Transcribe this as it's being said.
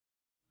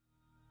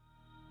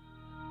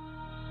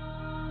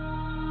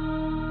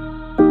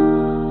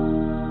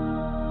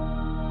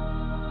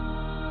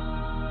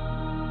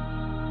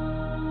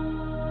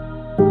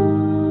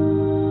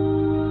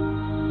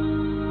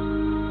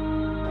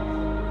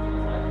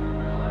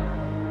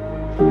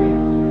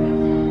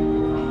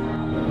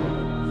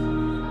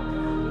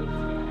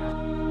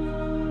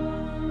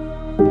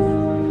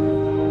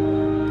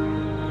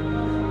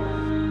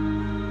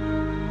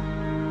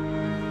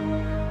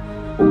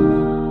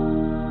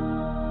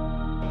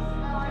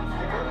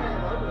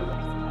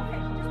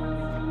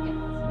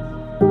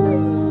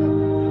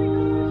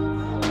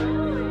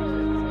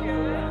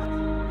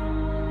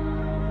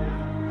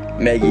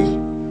Maggie,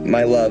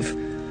 my love,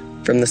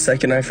 from the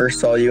second I first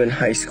saw you in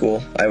high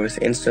school, I was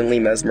instantly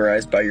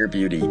mesmerized by your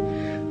beauty,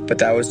 but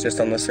that was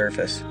just on the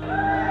surface.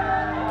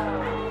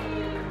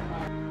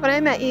 When I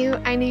met you,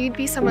 I knew you'd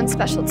be someone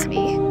special to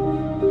me.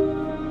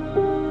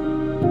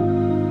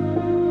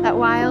 That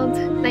wild,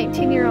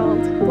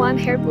 19-year-old,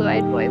 blonde-haired,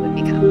 blue-eyed boy would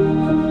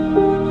become.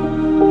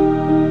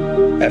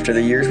 After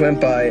the years went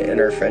by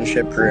and our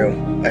friendship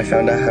grew, I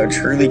found out how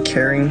truly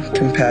caring,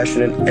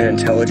 compassionate, and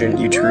intelligent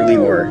you truly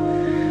were.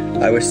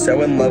 I was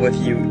so in love with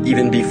you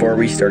even before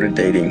we started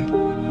dating.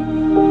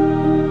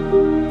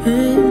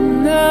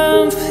 And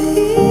I'm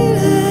feeling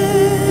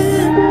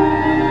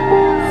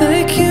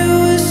like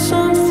you is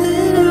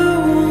something I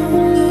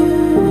won't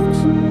lose.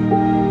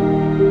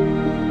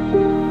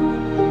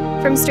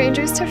 From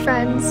strangers to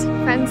friends,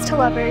 friends to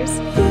lovers,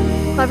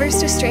 lovers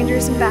to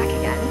strangers and back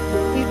again.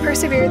 We've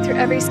persevered through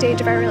every stage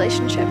of our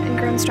relationship and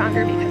grown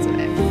stronger because of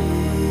it.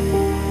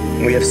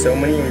 We have so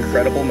many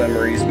incredible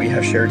memories we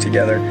have shared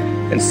together,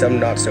 and some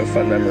not so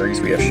fun memories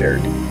we have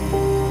shared.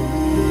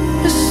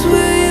 I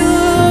swear you'll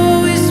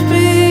always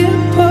be a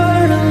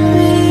part of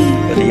me.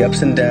 But the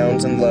ups and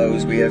downs and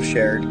lows we have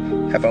shared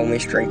have only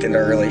strengthened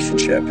our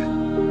relationship.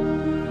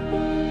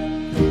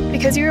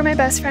 Because you were my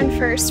best friend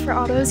first for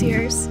all those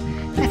years,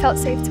 I felt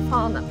safe to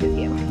fall in love with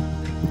you.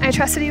 I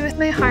trusted you with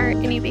my heart,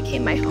 and you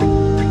became my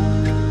home.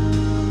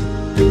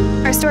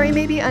 Our story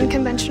may be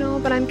unconventional,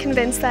 but I'm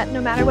convinced that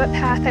no matter what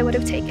path I would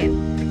have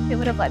taken, it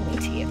would have led me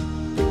to you.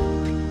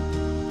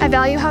 I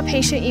value how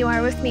patient you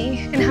are with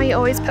me and how you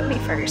always put me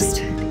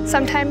first.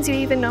 Sometimes you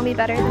even know me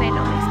better than I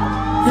know myself.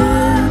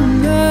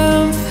 And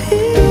I'm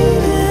feeling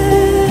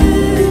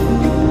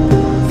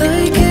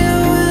like it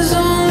was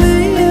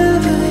only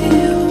ever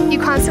you. You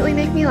constantly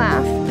make me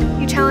laugh.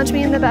 You challenge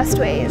me in the best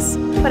ways,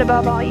 but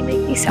above all, you make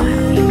me so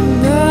happy.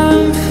 And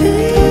I'm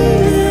feeling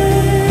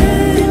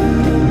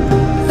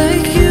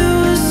like you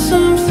was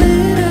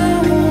something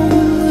I won't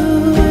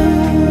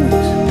lose.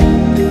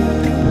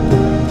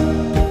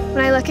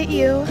 When I look at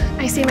you,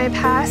 I see my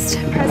past,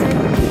 present,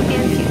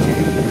 and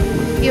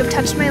future. You have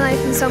touched my life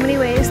in so many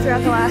ways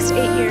throughout the last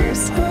 8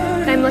 years,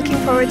 and I'm looking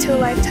forward to a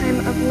lifetime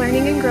of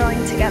learning and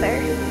growing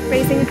together,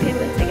 raising a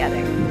family together,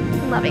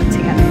 and loving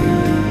together.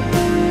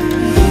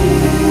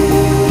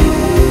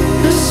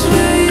 I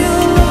swear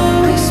you'll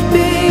always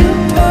be a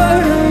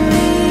part of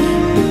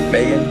me.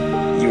 Megan,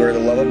 you are the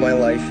love of my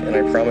life, and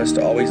I promise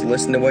to always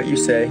listen to what you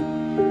say.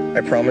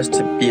 I promise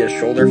to be a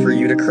shoulder for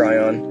you to cry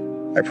on.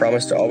 I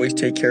promise to always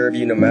take care of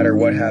you no matter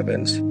what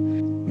happens.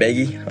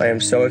 Maggie, I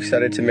am so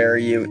excited to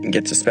marry you and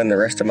get to spend the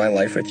rest of my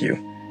life with you.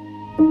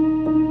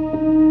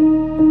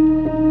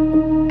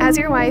 As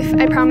your wife,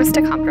 I promise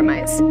to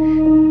compromise.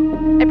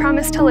 I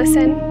promise to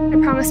listen. I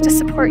promise to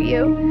support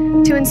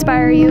you, to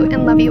inspire you,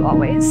 and love you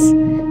always.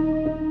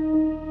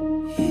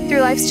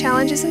 Through life's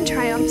challenges and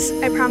triumphs,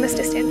 I promise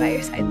to stand by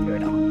your side through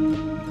it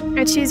all.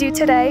 I choose you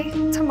today,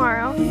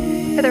 tomorrow,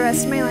 for the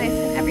rest of my life,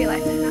 and every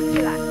lifetime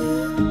after that.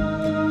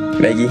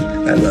 Maggie,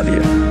 I love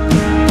you.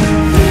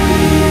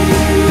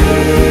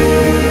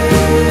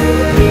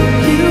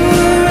 You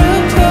were a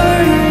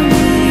part of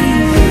me.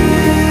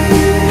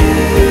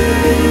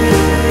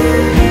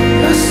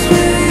 I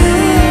swear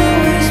you'll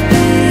always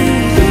be.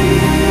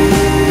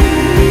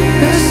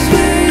 I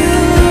swear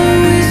you'll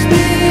always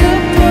be a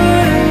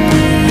part of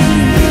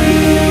me.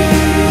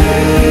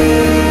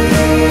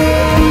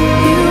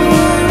 You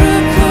were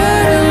a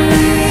part of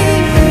me.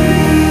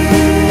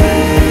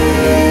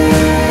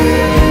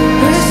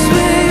 I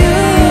swear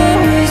you'll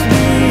always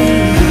be.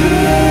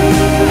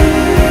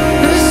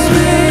 I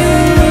swear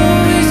you'll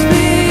always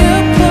be a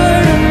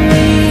part of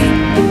me.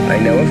 I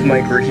know if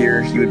Mike were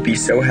here, he would be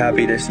so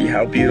happy to see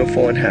how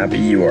beautiful and happy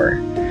you are.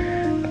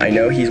 I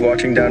know he's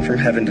watching down from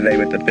heaven today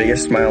with the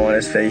biggest smile on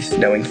his face,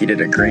 knowing he did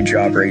a great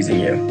job raising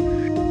you.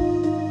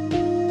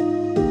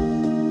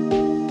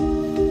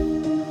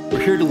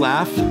 We're here to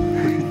laugh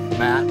with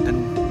Matt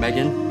and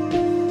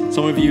Megan.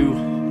 Some of you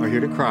are here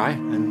to cry,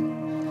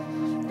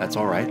 and that's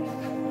all right.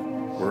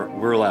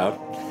 We're allowed.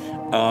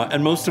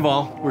 And most of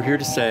all, we're here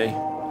to say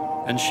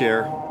and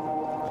share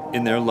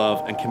in their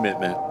love and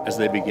commitment as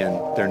they begin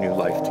their new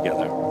life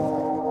together.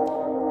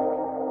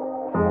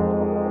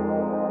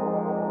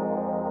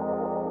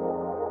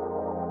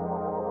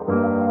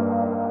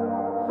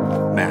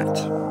 Matt,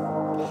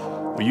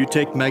 will you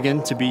take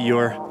Megan to be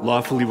your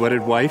lawfully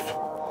wedded wife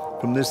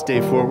from this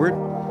day forward,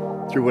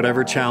 through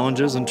whatever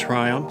challenges and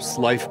triumphs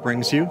life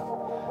brings you?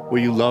 Will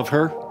you love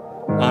her,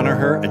 honor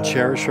her, and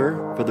cherish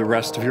her for the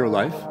rest of your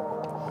life?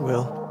 I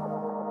will.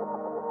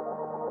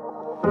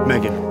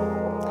 Megan,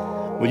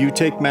 will you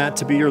take Matt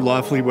to be your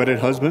lawfully wedded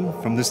husband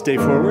from this day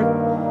forward,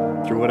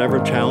 through whatever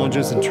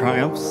challenges and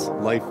triumphs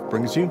life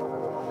brings you?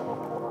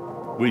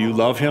 Will you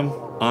love him,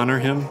 honor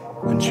him,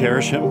 and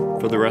cherish him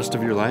for the rest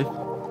of your life?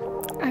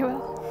 I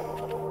will.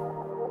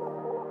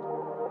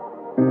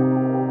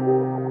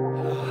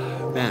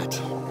 Matt,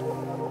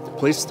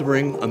 place the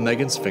ring on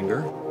Megan's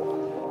finger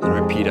and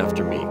repeat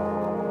after me.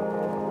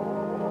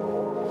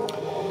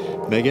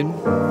 Megan,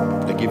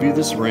 I give you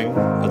this ring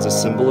as a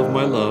symbol of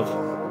my love.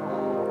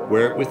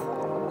 Wear it with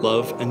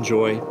love, and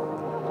joy.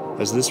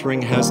 As this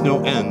ring has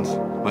no end,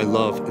 my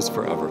love is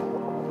forever.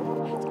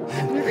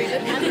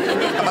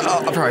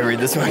 I'll probably read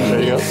this one.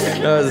 There you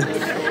go.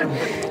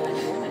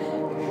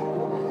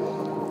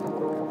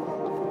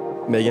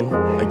 Megan,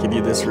 I give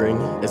you this ring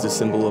as a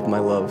symbol of my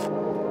love.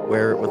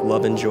 Wear it with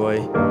love and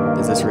joy,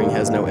 as this ring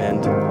has no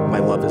end. My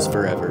love is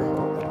forever.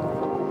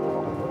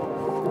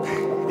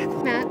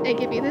 Matt, I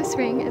give you this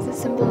ring as a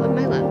symbol of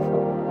my love.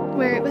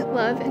 Wear it with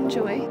love and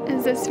joy,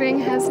 as this ring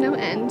has no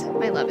end.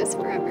 My love is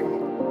forever.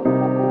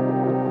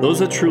 Those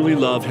that truly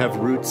love have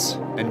roots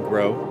and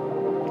grow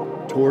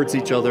towards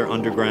each other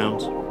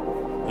underground.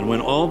 And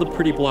when all the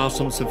pretty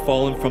blossoms have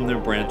fallen from their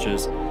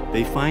branches,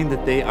 they find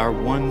that they are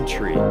one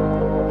tree,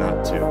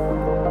 not two.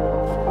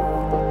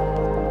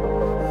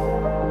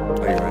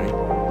 Are you ready?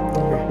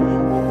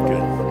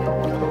 Good.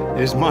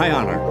 It is my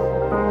honor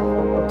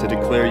to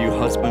declare you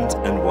husband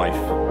and wife.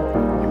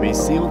 You may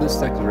seal this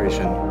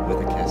declaration with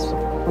a kiss.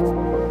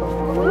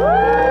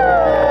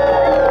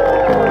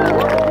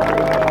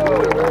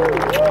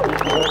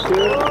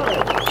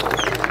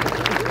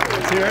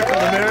 Let's hear it for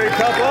the married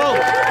couple.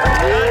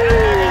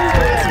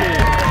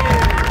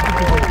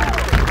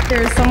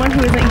 There's someone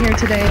who isn't here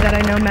today that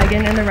I know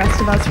Megan and the rest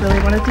of us really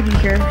wanted to be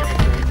here.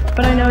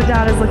 But I know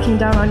Dad is looking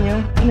down on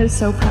you and is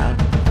so proud.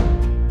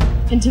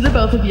 And to the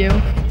both of you,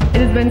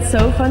 it has been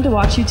so fun to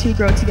watch you two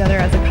grow together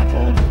as a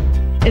couple.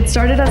 It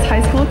started as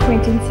high school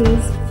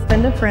acquaintances,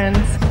 then to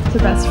friends, to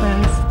best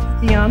friends,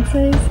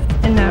 fiancés,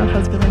 and now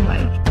husband and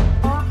wife.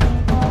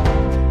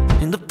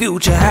 And the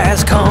future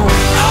has come.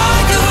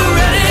 Are you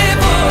ready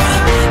for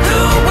the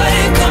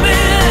wave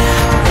coming?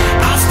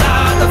 I'll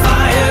start the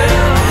fire.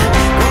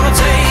 Gonna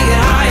take it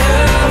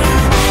higher.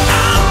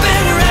 I've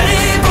been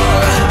ready for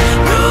a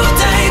new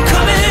day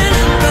coming.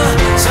 The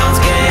sun's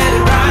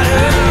getting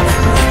brighter.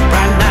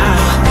 Right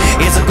now,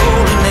 it's a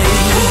golden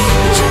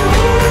age.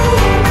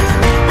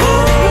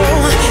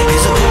 Oh,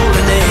 it's a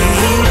golden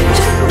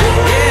age.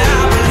 Yeah,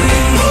 I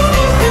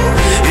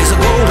believe it's a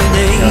golden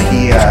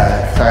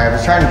age. Sorry, I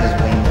was trying to just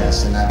wing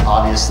this, and that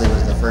obviously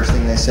was the first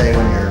thing they say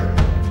when you're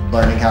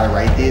learning how to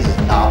write these is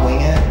not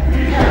wing it.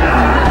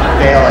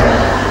 Failing.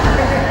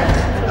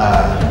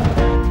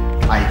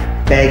 I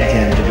begged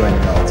him to join the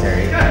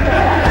military.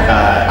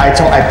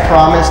 I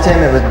promised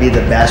him it would be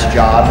the best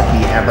job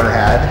he ever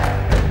had.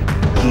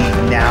 He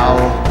now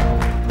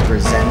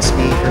resents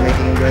me for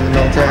making him join the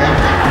military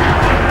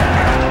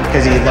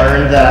because he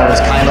learned that I was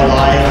kind of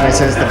lying when I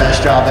said it's the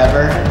best job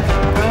ever.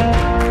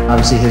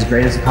 Obviously, his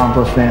greatest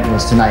accomplishment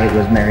was tonight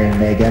was marrying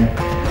Megan.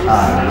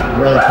 I'm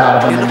really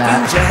proud of him in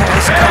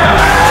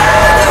that.